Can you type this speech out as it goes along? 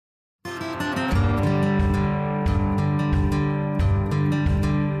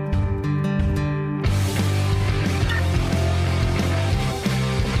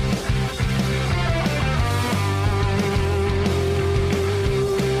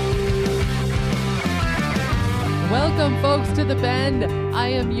Welcome, folks, to The Bend. I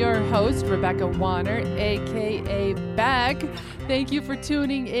am your host, Rebecca Warner, a.k.a. Beck. Thank you for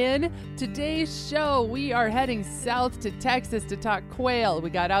tuning in. Today's show, we are heading south to Texas to talk quail. We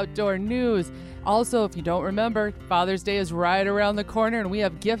got outdoor news. Also, if you don't remember, Father's Day is right around the corner, and we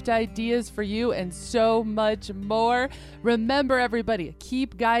have gift ideas for you and so much more. Remember, everybody,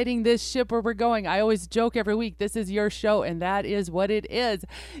 keep guiding this ship where we're going. I always joke every week, this is your show, and that is what it is.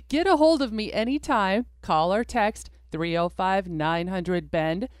 Get a hold of me anytime. Call or text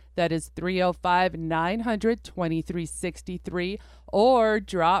 305-900-BEND. That is 305-900-2363. Or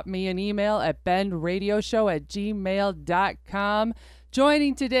drop me an email at bendradioshow@gmail.com.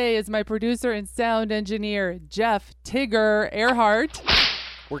 Joining today is my producer and sound engineer, Jeff Tigger Earhart.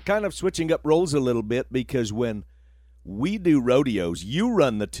 We're kind of switching up roles a little bit because when we do rodeos, you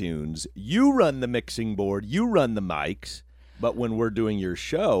run the tunes, you run the mixing board, you run the mics. But when we're doing your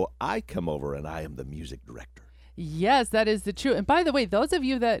show, I come over and I am the music director. Yes, that is the truth. And by the way, those of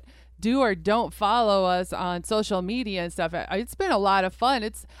you that do or don't follow us on social media and stuff, it's been a lot of fun.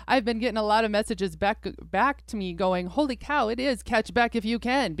 I've been getting a lot of messages back to me going, holy cow, it is Catch Beck If You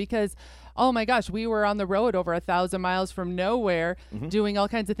Can, because oh my gosh, we were on the road over 1,000 miles from nowhere doing all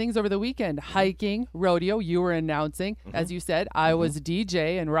kinds of things over the weekend. Hiking, rodeo, you were announcing. As you said, I was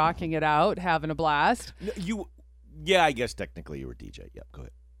DJ and rocking it out, having a blast. Yeah, I guess technically you were DJ. Yep, go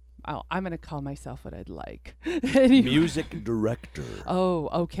ahead. Oh, I'm going to call myself what I'd like. Music director. Oh,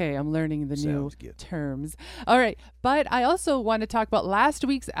 okay. I'm learning the new terms. All right. But I also want to talk about last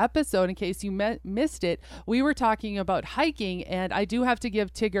week's episode in case you missed it. We were talking about hiking, and I do have to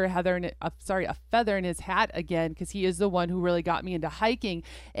give Tigger a feather in his hat again, because he is the one who really got me into hiking.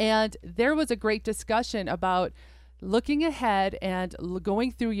 And there was a great discussion about looking ahead and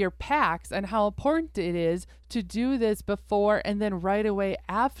going through your packs and how important it is to do this before and then right away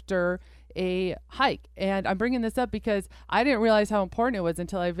after a hike. And I'm bringing this up because I didn't realize how important it was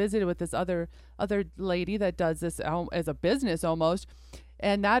until I visited with this other lady that does this as a business almost.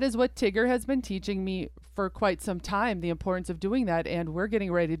 And that is what Tigger has been teaching me for quite some time, the importance of doing that. And we're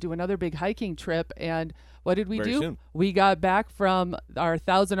getting ready to do another big hiking trip. And what did we do? Soon. We got back from our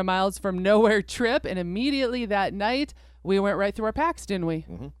 1,000 miles from nowhere trip, and immediately that night, we went right through our packs, didn't we?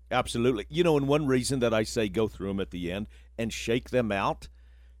 Mm-hmm. Absolutely. You know, and one reason that I say go through them at the end and shake them out,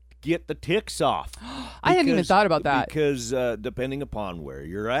 get the ticks off. I hadn't even thought about that. Because depending upon where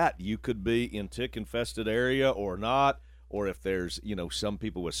you're at, you could be in tick-infested area or not. Or if there's, some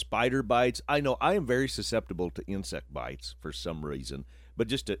people with spider bites. I know I am very susceptible to insect bites for some reason. But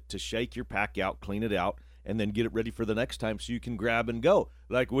just to shake your pack out, clean it out, and then get it ready for the next time so you can grab and go.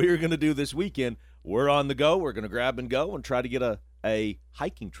 Like we're going to do this weekend. We're on the go. We're going to grab and go and try to get a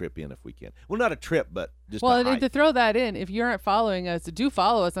hiking trip in if we can. Well, not a trip, but just a hike. And to throw that in, if you aren't following us, do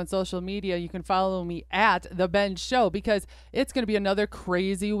follow us on social media. You can follow me at The Bend Show, because it's going to be another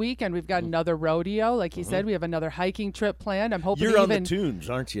crazy weekend. We've got another rodeo. Like he said, we have another hiking trip planned. I'm hoping you're on the tunes,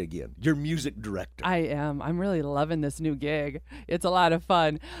 aren't you, again? You're music director. I am. I'm really loving this new gig. It's a lot of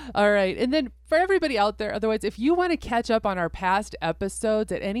fun. All right. And then for everybody out there, otherwise, if you want to catch up on our past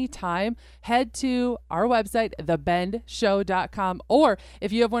episodes at any time, head to our website, thebendshow.com. Or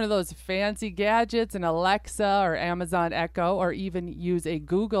if you have one of those fancy gadgets, an Alexa or Amazon Echo, or even use a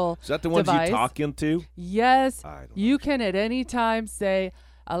Google Is that the ones device, you talk into? Yes. You can at any time say,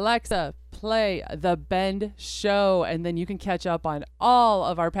 Alexa, play The Bend Show, and then you can catch up on all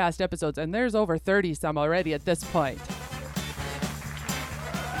of our past episodes. And there's over 30 some already at this point.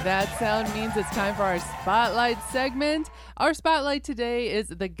 That sound means it's time for our Spotlight segment. Our Spotlight today is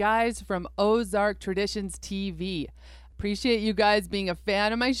the guys from Ozark Traditions TV. Appreciate you guys being a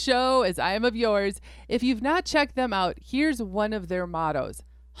fan of my show, as I am of yours. If you've not checked them out, here's one of their mottos: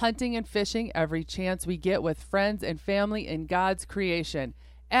 hunting and fishing every chance we get with friends and family in God's creation.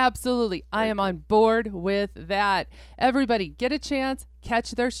 Absolutely. I am on board with that. Everybody, get a chance, catch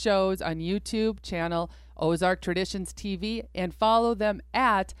their shows on YouTube channel Ozark Traditions TV, and follow them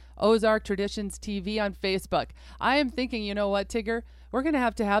at Ozark Traditions TV on Facebook. I am thinking, you know what, Tigger? We're going to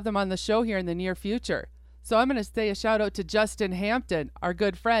have them on the show here in the near future. So I'm going to say a shout out to Justin Hampton, our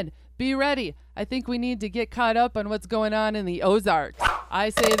good friend. Be ready. I think we need to get caught up on what's going on in the Ozarks. I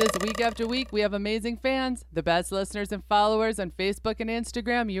say this week after week. We have amazing fans, the best listeners and followers on Facebook and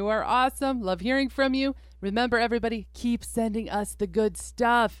Instagram. You are awesome. Love hearing from you. Remember, everybody, keep sending us the good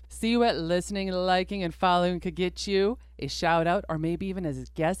stuff. See what listening, liking, and following could get you a shout out, or maybe even as a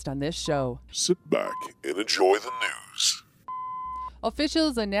guest on this show. Sit back and enjoy the news.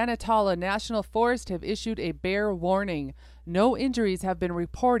 Officials in Nantahala National Forest have issued a bear warning. No injuries have been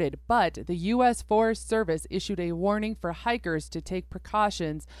reported, but the U.S. Forest Service issued a warning for hikers to take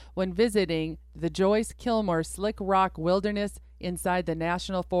precautions when visiting the Joyce Kilmer Slick Rock Wilderness inside the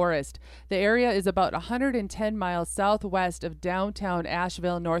National Forest. The area is about 110 miles southwest of downtown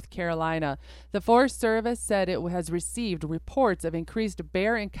Asheville, North Carolina. The Forest Service said it has received reports of increased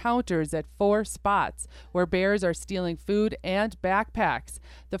bear encounters at 4 spots where bears are stealing food and backpacks.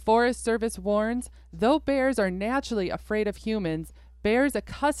 The Forest Service warns, though bears are naturally afraid of humans, bears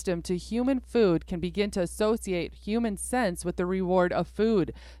accustomed to human food can begin to associate human scents with the reward of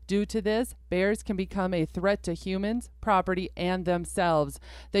food. Due to this, bears can become a threat to humans, property, and themselves.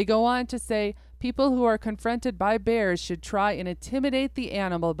 They go on to say, people who are confronted by bears should try and intimidate the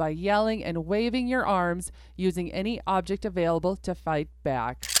animal by yelling and waving your arms, using any object available to fight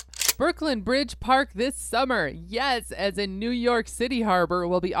back. Brooklyn Bridge Park this summer. Yes, as in New York City Harbor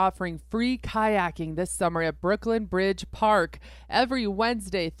will be offering free kayaking this summer at Brooklyn Bridge Park. Every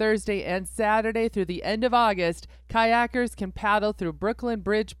Wednesday, Thursday, and Saturday through the end of August, kayakers can paddle through Brooklyn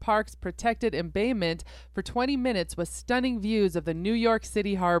Bridge Park's protected embayment for 20 minutes with stunning views of the New York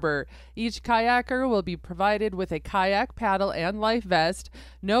City Harbor. Each kayaker will be provided with a kayak paddle and life vest.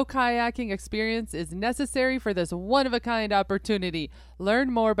 No kayaking experience is necessary for this one-of-a-kind opportunity.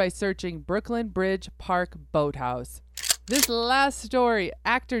 Learn more by searching Brooklyn Bridge Park Boathouse. This last story,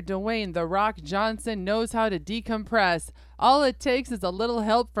 actor Dwayne "The Rock" Johnson knows how to decompress. All it takes is a little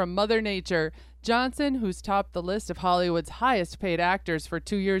help from Mother Nature. Johnson, who's topped the list of Hollywood's highest paid actors for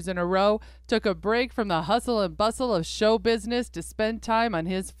 2 years in a row, took a break from the hustle and bustle of show business to spend time on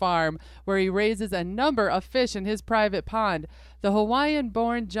his farm, where he raises a number of fish in his private pond. The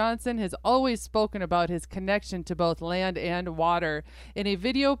Hawaiian-born Johnson has always spoken about his connection to both land and water. In a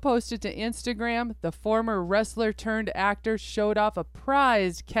video posted to Instagram, the former wrestler-turned-actor showed off a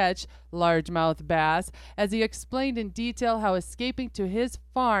prized catch, largemouth bass, as he explained in detail how escaping to his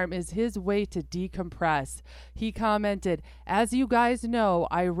farm is his way to decompress. He commented, "As you guys know,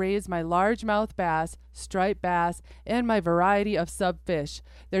 I raise my largemouth bass, striped bass, and my variety of subfish.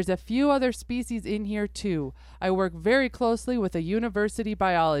 There's a few other species in here too. I work very closely with a university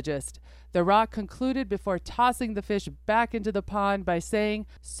biologist." The Rock concluded before tossing the fish back into the pond by saying,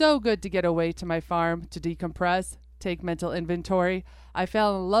 "So good to get away to my farm to decompress, take mental inventory. I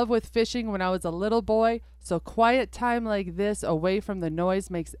fell in love with fishing when I was a little boy, so quiet time like this away from the noise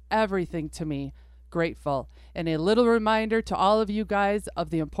makes everything to me. Grateful." And a little reminder to all of you guys of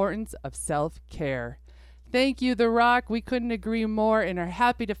the importance of self-care. Thank you, The Rock. We couldn't agree more and are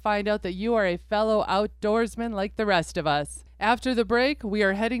happy to find out that you are a fellow outdoorsman like the rest of us. After the break, we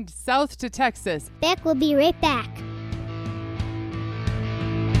are heading south to Texas. Beck will be right back.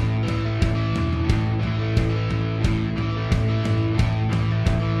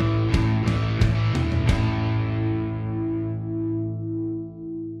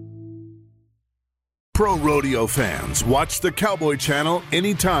 Pro rodeo fans, watch the Cowboy Channel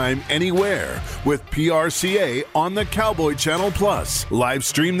anytime, anywhere with PRCA on the Cowboy Channel Plus. Live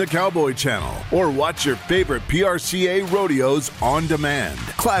stream the Cowboy Channel or watch your favorite PRCA rodeos on demand.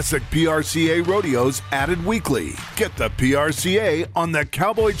 Classic PRCA rodeos added weekly. Get the PRCA on the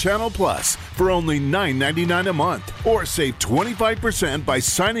Cowboy Channel Plus for only $9.99 a month or save 25% by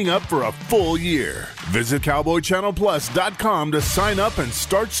signing up for a full year. Visit CowboyChannelPlus.com to sign up and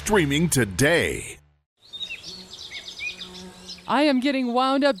start streaming today. I am getting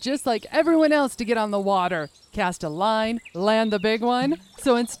wound up just like everyone else to get on the water. Cast a line, land the big one.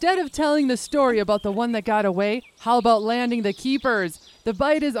 So instead of telling the story about the one that got away, how about landing the keepers? The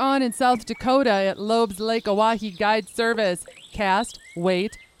bite is on in South Dakota at Loeb's Lake Oahe Guide Service. Cast,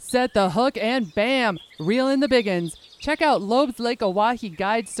 wait, set the hook, and bam, reel in the biggins. Check out Loeb's Lake Oahe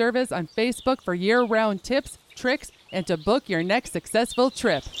Guide Service on Facebook for year-round tips, tricks, and to book your next successful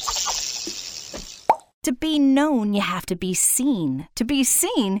trip. To be known, you have to be seen. To be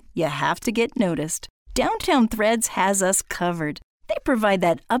seen, you have to get noticed. Downtown Threads has us covered. They provide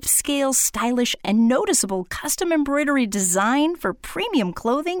that upscale, stylish, and noticeable custom embroidery design for premium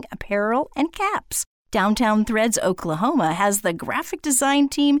clothing, apparel, and caps. Downtown Threads Oklahoma has the graphic design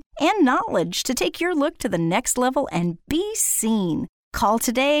team and knowledge to take your look to the next level and be seen. Call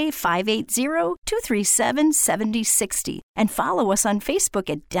today 580-237-7060 and follow us on Facebook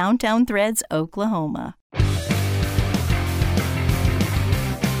at Downtown Threads Oklahoma.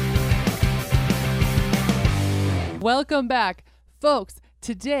 Welcome back. Folks,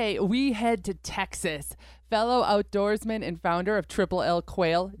 today we head to Texas. Fellow outdoorsman and founder of Triple L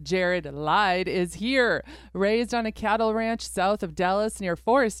Quail, Jared Lyde, is here. Raised on a cattle ranch south of Dallas near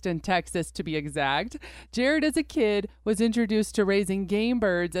Forreston, Texas, to be exact, Jared as a kid was introduced to raising game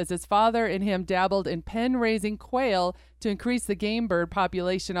birds as his father and him dabbled in pen raising quail to increase the game bird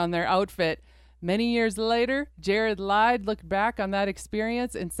population on their outfit. Many years later, Jared Lyde looked back on that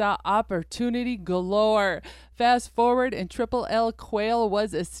experience and saw opportunity galore. Fast forward and Triple L Quail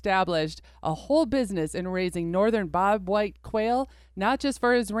was established, a whole business in raising northern bobwhite quail, not just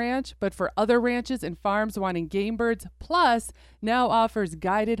for his ranch, but for other ranches and farms wanting game birds, plus now offers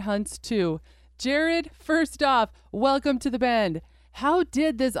guided hunts too. Jared, first off, welcome to the Bend. How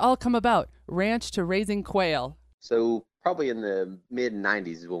did this all come about, ranch to raising quail? So probably in the mid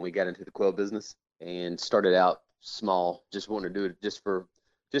 90s is when we got into the quail business and started out small, just wanted to do it just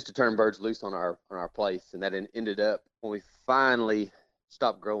to turn birds loose on our place. And that ended up when we finally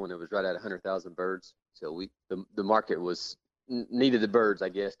stopped growing, it was right at 100,000 birds. So the market needed the birds, I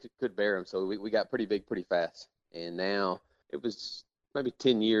guess, could bear them. So we got pretty big pretty fast. And now it was maybe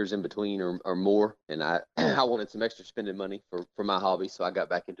 10 years in between or more. And I wanted some extra spending money for my hobby. So I got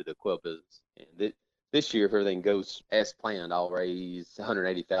back into the quail business. And this year, if everything goes as planned, I'll raise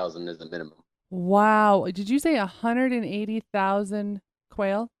 180,000 as a minimum. Wow. Did you say 180,000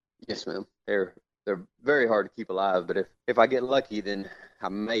 quail? Yes, ma'am. They're very hard to keep alive, but if I get lucky, then I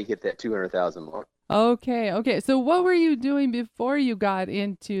may hit that 200,000 mark. Okay. So what were you doing before you got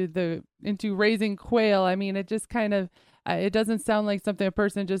into raising quail? I mean, it just kind of it doesn't sound like something a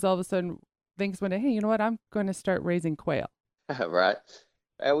person just all of a sudden thinks one day, hey, you know what? I'm going to start raising quail. Right.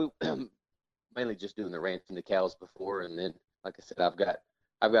 We mainly just doing the ranch and the cows before, and then like I said, I've got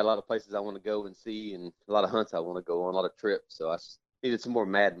a lot of places I want to go and see, and a lot of hunts I want to go on, a lot of trips. So I needed some more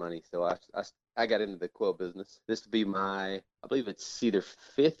mad money, so I got into the quail business. This would be I believe it's either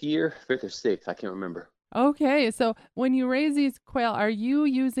fifth or sixth, I can't remember. Okay, so when you raise these quail, are you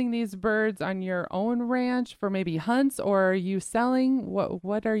using these birds on your own ranch for maybe hunts, or are you selling?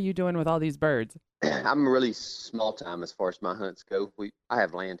 What are you doing with all these birds? I'm really small time as far as my hunts go. I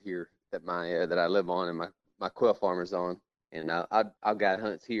have land here that that I live on and my quail farm is on, and I've got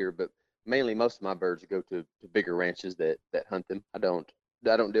hunts here, but mainly most of my birds go to bigger ranches that hunt them. I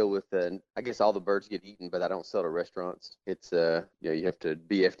don't deal with I guess all the birds get eaten, but I don't sell to restaurants. It's you have to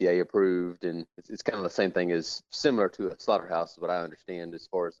be FDA approved, and it's kind of the same thing as similar to a slaughterhouse, is what I understand as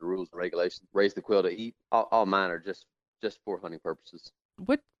far as the rules and regulations. Raise the quail to eat. All mine are just for hunting purposes.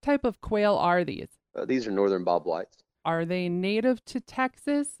 What type of quail are these? These are northern bobwhites. Are they native to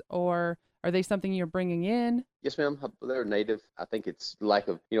Texas, or are they something you're bringing in? Yes, ma'am. They're native. I think it's lack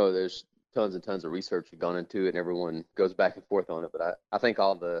of, there's tons and tons of research have gone into it, and everyone goes back and forth on it. But I think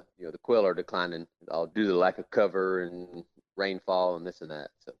all the quail are declining due to the lack of cover and rainfall and this and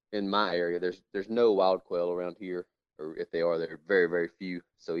that. So in my area, there's no wild quail around here, or if they are, they're very, very few.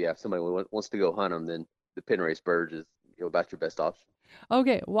 So yeah, if somebody wants to go hunt them, then the pen raised birds is about your best option.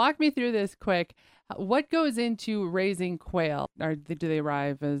 Okay, walk me through this quick. What goes into raising quail? Do they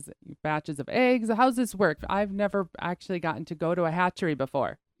arrive as batches of eggs? How's this work? I've never actually gotten to go to a hatchery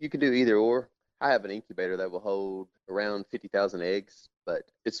before. You can do either or. I have an incubator that will hold around 50,000 eggs, but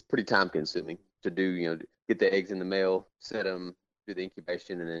it's pretty time consuming to do, get the eggs in the mail, set them, do the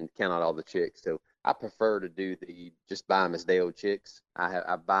incubation, and then count out all the chicks. So I prefer to just buy them as day old chicks.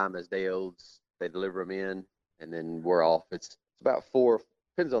 I buy them as day olds. They deliver them in, and then we're off. It's about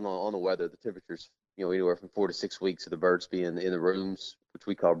depends on the weather. The temperatures, anywhere from 4 to 6 weeks of the birds being in the rooms, which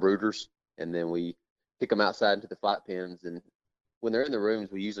we call brooders, and then we pick them outside into the flight pens. And when they're in the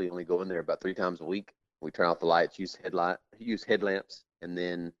rooms, we usually only go in there about 3 times a week. We turn off the lights, use headlamps, and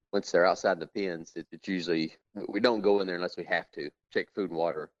then once they're outside the pens, it's usually, we don't go in there unless we have to check food and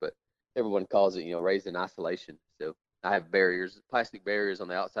water. But everyone calls it, raised in isolation. So I have plastic barriers on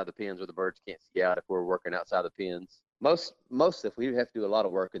the outside of the pens where the birds can't see out if we're working outside the pens. Most if we have to do a lot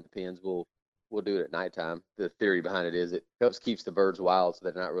of work in the pens, we'll do it at nighttime. The theory behind it is it helps keeps the birds wild, so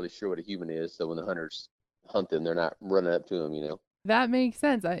they're not really sure what a human is. So when the hunters hunt them, they're not running up to them. That makes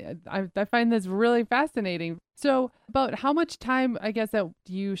sense. I find this really fascinating. So about how much time, I guess, that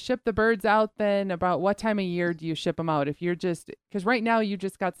do you ship the birds out then? About what time of year do you ship them out? Because right now you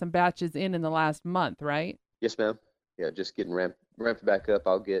just got some batches in the last month, right? Yes, ma'am. Yeah, just getting ramped back up.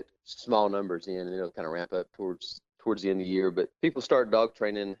 I'll get small numbers in, and it'll kind of ramp up towards the end of the year. But people start dog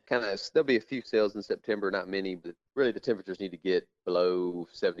training there'll be a few sales in September, not many, but really the temperatures need to get below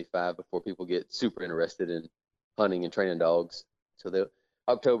 75 before people get super interested in hunting and training dogs. So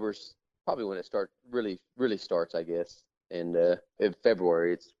October's probably when it really starts, I guess. And in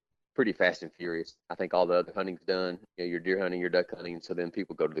February, it's pretty fast and furious. I think all the other hunting's done. Your deer hunting, your duck hunting. So then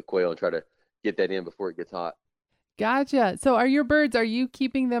people go to the quail and try to get that in before it gets hot. Gotcha. So are your birds, are you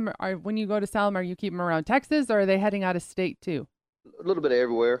keeping them, when you go to sell them, are you keeping them around Texas or are they heading out of state too? A little bit of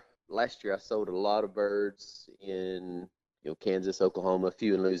everywhere. Last year I sold a lot of birds in Kansas, Oklahoma, a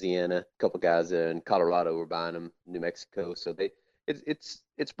few in Louisiana, a couple guys in Colorado were buying them, New Mexico. So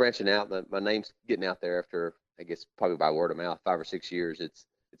it's branching out. My name's getting out there after, I guess, probably by word of mouth, 5 or 6 years. It's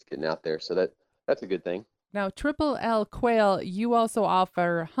getting out there. So that's a good thing. Now, Triple L Quail, you also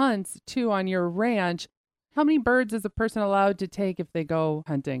offer hunts too on your ranch. How many birds is a person allowed to take if they go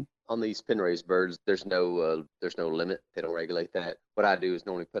hunting? On these pen raised birds, there's no limit. They don't regulate that. What I do is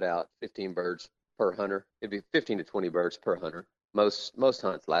normally put out 15 birds per hunter. It'd be 15 to 20 birds per hunter. Most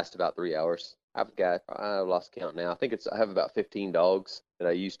hunts last about 3 hours. I lost count now. I have about 15 dogs that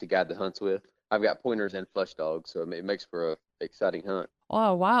I use to guide the hunts with. I've got pointers and flush dogs, so it makes for a exciting hunt.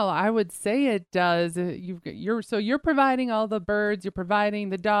 Oh, wow. I would say it does. You're providing all the birds, you're providing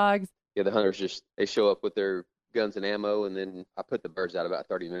the dogs. Yeah, the hunters they show up with their guns and ammo, and then I put the birds out about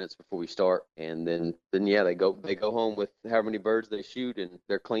 30 minutes before we start, and then yeah, they go home with however many birds they shoot, and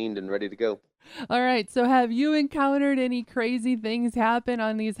they're cleaned and ready to go. All right. So have you encountered any crazy things happen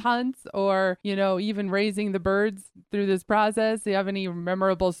on these hunts, or even raising the birds through this process? Do you have any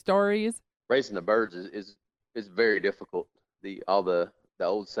memorable stories? Raising the birds is very difficult. The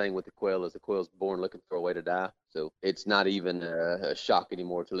old saying with the quail is the quail's born looking for a way to die. So it's not even a shock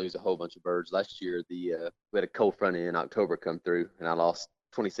anymore to lose a whole bunch of birds. Last year, we had a cold front in October come through, and I lost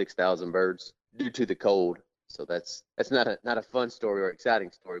 26,000 birds due to the cold. So that's not a fun story or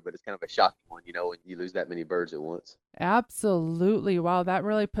exciting story, but it's kind of a shocking one, when you lose that many birds at once. Absolutely. Wow, that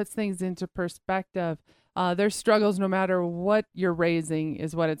really puts things into perspective. There's struggles no matter what you're raising,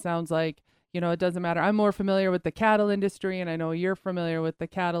 is what it sounds like. It doesn't matter. I'm more familiar with the cattle industry, and I know you're familiar with the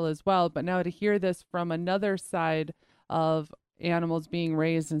cattle as well. But now to hear this from another side of animals being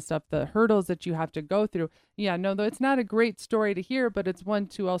raised and stuff, the hurdles that you have to go through. Yeah, no, though it's not a great story to hear, but it's one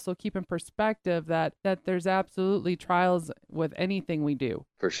to also keep in perspective that there's absolutely trials with anything we do.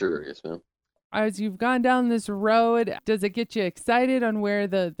 For sure, yes, ma'am. As you've gone down this road, does it get you excited on where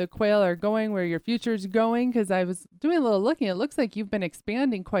the quail are going, where your future's going? Because I was doing a little looking. It looks like you've been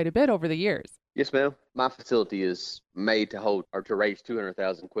expanding quite a bit over the years. Yes, ma'am. My facility is made to hold or to raise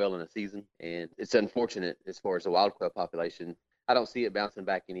 200,000 quail in a season, and it's unfortunate as far as the wild quail population. I don't see it bouncing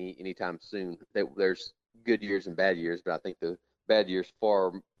back anytime soon. There's good years and bad years, but I think the bad years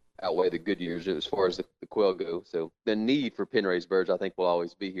far outweigh the good years as far as the quail go. So the need for pen raised birds, I think, will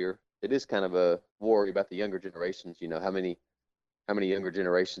always be here. It is kind of a worry about the younger generations. How many younger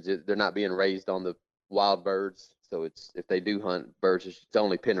generations they're not being raised on the wild birds. So if they do hunt birds, it's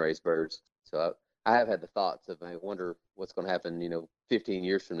only pen raised birds. So I have had the thoughts of, I wonder what's going to happen, 15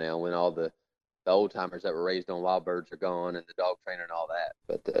 years from now when all the old timers that were raised on wild birds are gone and the dog trainer and all that.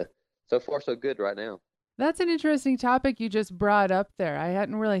 But so far so good right now. That's an interesting topic you just brought up there. I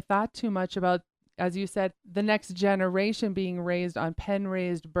hadn't really thought too much about, as you said, the next generation being raised on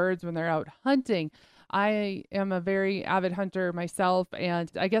pen-raised birds when they're out hunting. I am a very avid hunter myself,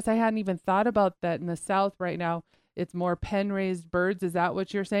 and I guess I hadn't even thought about that. In the South right now, it's more pen-raised birds. Is that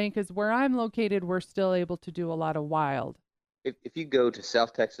what you're saying? Because where I'm located, we're still able to do a lot of wild. If you go to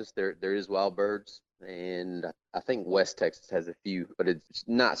South Texas, there is wild birds, and I think West Texas has a few, but it's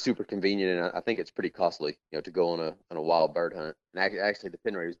not super convenient, and I think it's pretty costly, to go on a wild bird hunt. And actually, the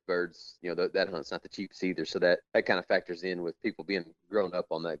pen-raised birds, that hunt's not the cheapest either, so that kind of factors in with people being grown up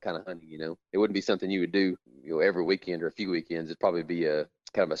on that kind of hunting. It wouldn't be something you would do, every weekend or a few weekends. It'd probably be a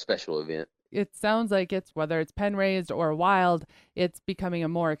kind of a special event. It sounds like whether it's pen-raised or wild, it's becoming a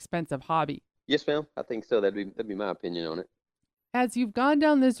more expensive hobby. Yes, ma'am. I think so. That'd be my opinion on it. As you've gone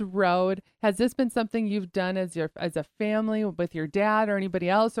down this road, has this been something you've done as a family with your dad or anybody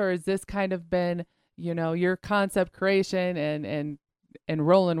else, or has this kind of been, your concept creation and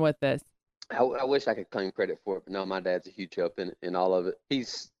rolling with this? I wish I could claim credit for it, but no, my dad's a huge help in all of it.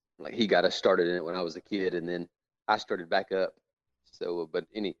 He got us started in it when I was a kid, and then I started back up. So, but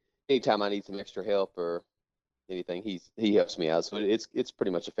anytime I need some extra help or anything, he helps me out. So it's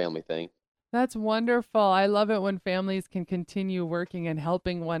pretty much a family thing. That's wonderful. I love it when families can continue working and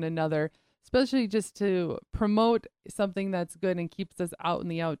helping one another, especially just to promote something that's good and keeps us out in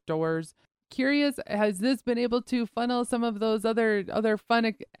the outdoors. Curious, has this been able to funnel some of those other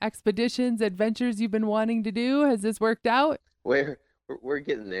fun expeditions, adventures you've been wanting to do? Has this worked out? We're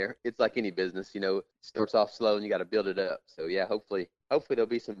getting there. It's like any business, it starts off slow and you got to build it up. So yeah, hopefully there'll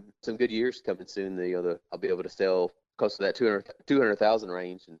be some good years coming soon. I'll be able to sell close to that 200,000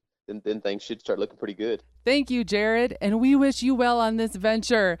 range, and then things should start looking pretty good. Thank you, Jared, and we wish you well on this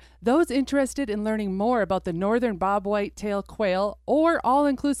venture. Those interested in learning more about the northern bobwhite tail quail or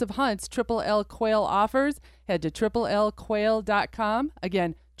all-inclusive hunts Triple L Quail offers, head to triplelquail.com.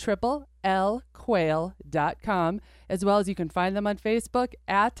 Again, triplelquail.com, as well as you can find them on Facebook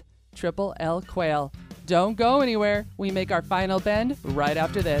at Triple L Quail. Don't go anywhere. We make our final bend right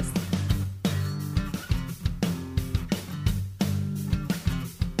after this.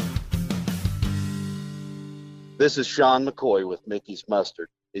 This is Sean McCoy with Mickey's Mustard.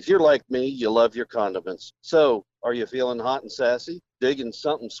 If you're like me, you love your condiments. So, are you feeling hot and sassy? Digging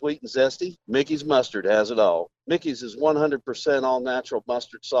something sweet and zesty? Mickey's Mustard has it all. Mickey's is 100% all-natural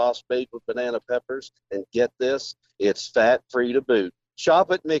mustard sauce made with banana peppers. And get this, it's fat-free to boot.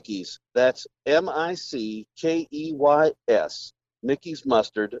 Shop at Mickey's. That's Mickeys.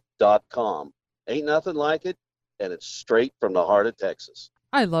 Mickey'sMustard.com. Ain't nothing like it, and it's straight from the heart of Texas.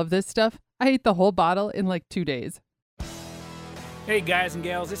 I love this stuff. I ate the whole bottle in like 2 days. Hey guys and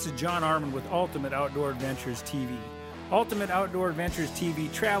gals, this is John Arman with Ultimate Outdoor Adventures TV. Ultimate Outdoor Adventures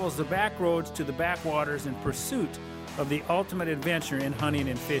TV travels the back roads to the backwaters in pursuit of the ultimate adventure in hunting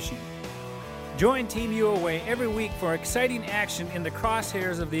and fishing. Join Team UOA every week for exciting action in the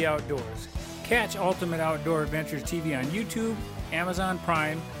crosshairs of the outdoors. Catch Ultimate Outdoor Adventures TV on YouTube, Amazon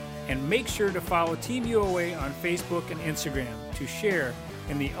Prime, and make sure to follow Team UOA on Facebook and Instagram to share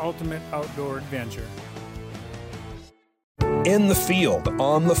in the ultimate outdoor adventure. In the field,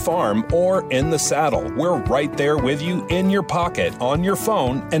 on the farm, or in the saddle, we're right there with you in your pocket, on your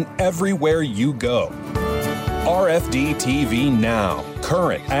phone, and everywhere you go. RFD TV Now.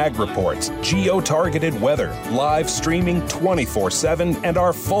 Current ag reports, geo-targeted weather, live streaming 24/7, and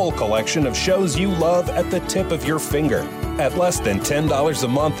our full collection of shows you love at the tip of your finger. At less than $10 a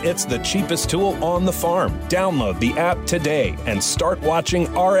month, it's the cheapest tool on the farm. Download the app today and start watching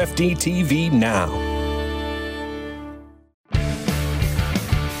RFD TV now.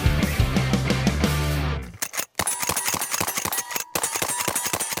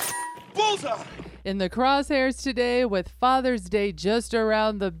 In the crosshairs today, with Father's Day just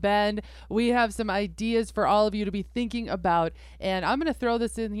around the bend, we have some ideas for all of you to be thinking about. And I'm going to throw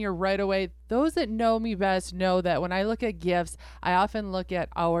this in here right away. Those that know me best know that when I look at gifts, I often look at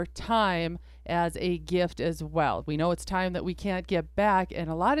our time as a gift as well. We know it's time that we can't get back, and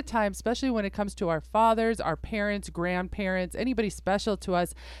a lot of times, especially when it comes to our fathers, our parents, grandparents, anybody special to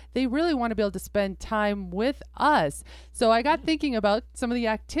us, they really want to be able to spend time with us. So I got thinking about some of the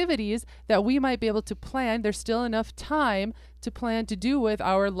activities that we might be able to plan. There's still enough time to plan to do with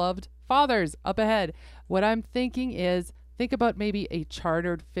our loved fathers up ahead. What I'm thinking is, think about maybe a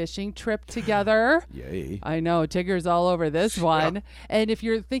chartered fishing trip together. Yay. I know, Tigger's all over this one. Yeah. And if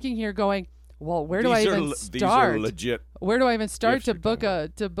you're thinking here going, well, where do These I are even le- start? These are legit. Where do I even start gifts to you're book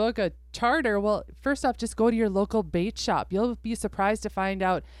talking a charter? Well, first off, just go to your local bait shop. You'll be surprised to find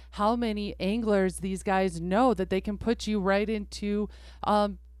out how many anglers these guys know that they can put you right into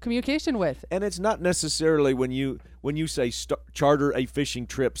communication with. And it's not necessarily when you say charter a fishing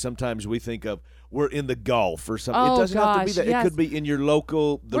trip, sometimes we think of we're in the Gulf or something. Oh, it doesn't have to be gosh, that. yes. It could be in your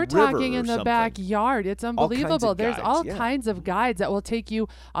local, We're river talking in or the something. backyard. It's unbelievable. There's guides, all yeah. kinds of guides that will take you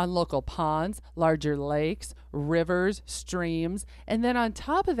on local ponds, larger lakes, rivers, streams. And then on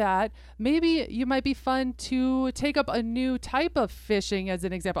top of that, maybe you might be fun to take up a new type of fishing as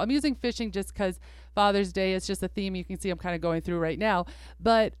an example. I'm using fishing just because Father's Day is just a theme you can see I'm kind of going through right now.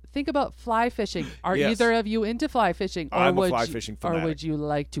 But think about fly fishing. Are Yes. either of you into fly fishing? I'm a fly fishing fanatic. Or would you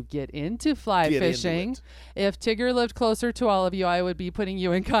like to get into fly Get into fishing? it. If Tigger lived closer to all of you, I would be putting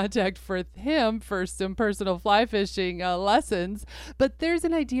you in contact with him for some personal fly fishing lessons. But there's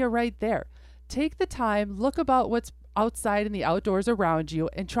an idea right there. Take the time, look about what's outside in the outdoors around you,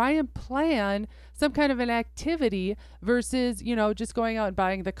 and try and plan some kind of an activity versus, just going out and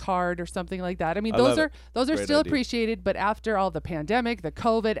buying the card or something like that. I mean, those are Great still idea. appreciated, but after all the pandemic, the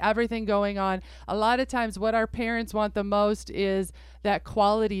COVID, everything going on, a lot of times what our parents want the most is that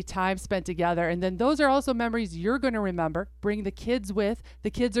quality time spent together. And then those are also memories you're going to remember. Bring the kids with.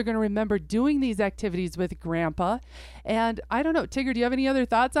 The kids are going to remember doing these activities with Grandpa. And I don't know, Tigger, do you have any other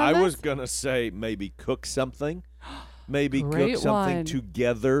thoughts on this? I was going to say maybe cook something. Maybe Great cook something one.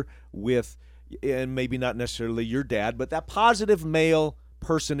 together with, and maybe not necessarily your dad, but that positive male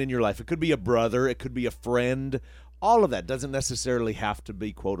person in your life. It could be a brother. It could be a friend. All of that doesn't necessarily have to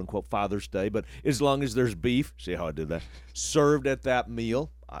be, quote unquote, Father's Day, but as long as there's beef, see how I did that, served at that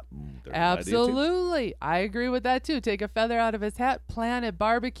meal. There's an idea too. Absolutely. I agree with that too. Take a feather out of his hat, plan a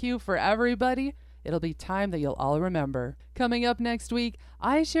barbecue for everybody. It'll be time that you'll all remember. Coming up next week,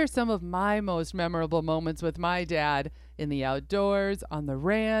 I share some of my most memorable moments with my dad. in the outdoors, on the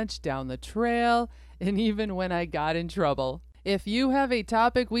ranch, down the trail, and even when I got in trouble. If you have a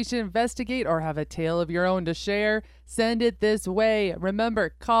topic we should investigate or have a tale of your own to share, send it this way.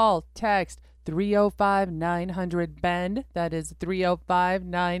 Remember, call, text 305-900-BEND. That is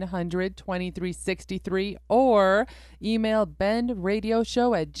 305-900-2363. Or email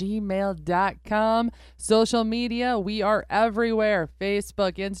bendradioshow@gmail.com. Social media, we are everywhere.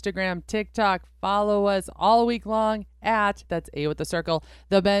 Facebook, Instagram, TikTok. Follow us all week long at, that's A with the circle,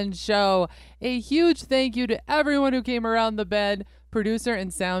 The Bend Show. A huge thank you to everyone who came around the bend. Producer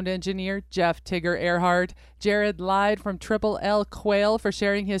and sound engineer Jeff Tigger Earhart, Jared Lyde from Triple L Quail for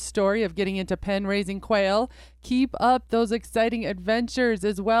sharing his story of getting into pen raising quail. Keep up those exciting adventures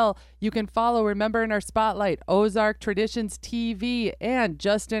as well. You can follow, remember, in our spotlight, Ozark Traditions TV, and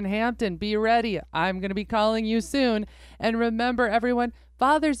Justin Hampton. Be ready. I'm going to be calling you soon. And remember, everyone,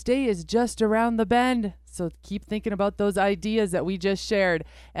 Father's Day is just around the bend. So keep thinking about those ideas that we just shared.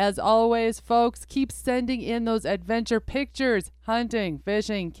 As always, folks, keep sending in those adventure pictures. Hunting,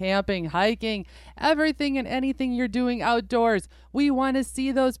 fishing, camping, hiking, everything and anything you're doing outdoors. We want to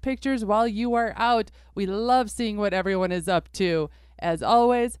see those pictures while you are out. We love seeing what everyone is up to. As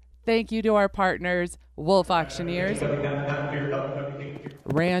always, thank you to our partners, Wolf Auctioneers,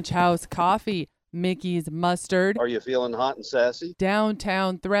 Ranch House Coffee, Mickey's Mustard. Are you feeling hot and sassy?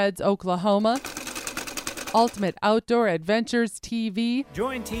 Downtown Threads, Oklahoma. Ultimate Outdoor Adventures TV.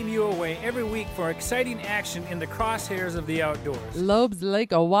 Join Team UOA every week for exciting action in the crosshairs of the outdoors. Loeb's Lake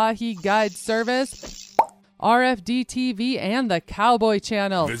Oahe Guide Service. RFD TV and the Cowboy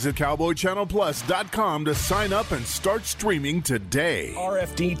Channel. Visit CowboyChannelPlus.com to sign up and start streaming today.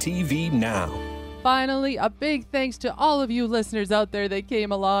 RFD TV now. Finally, a big thanks to all of you listeners out there that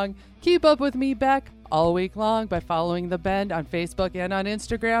came along. Keep up with me, Beck, all week long by following The Bend on Facebook and on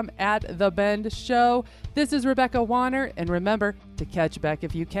Instagram at The Bend Show. This is Rebecca Warner, and remember to catch Beck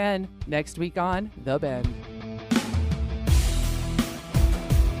if you can next week on The Bend.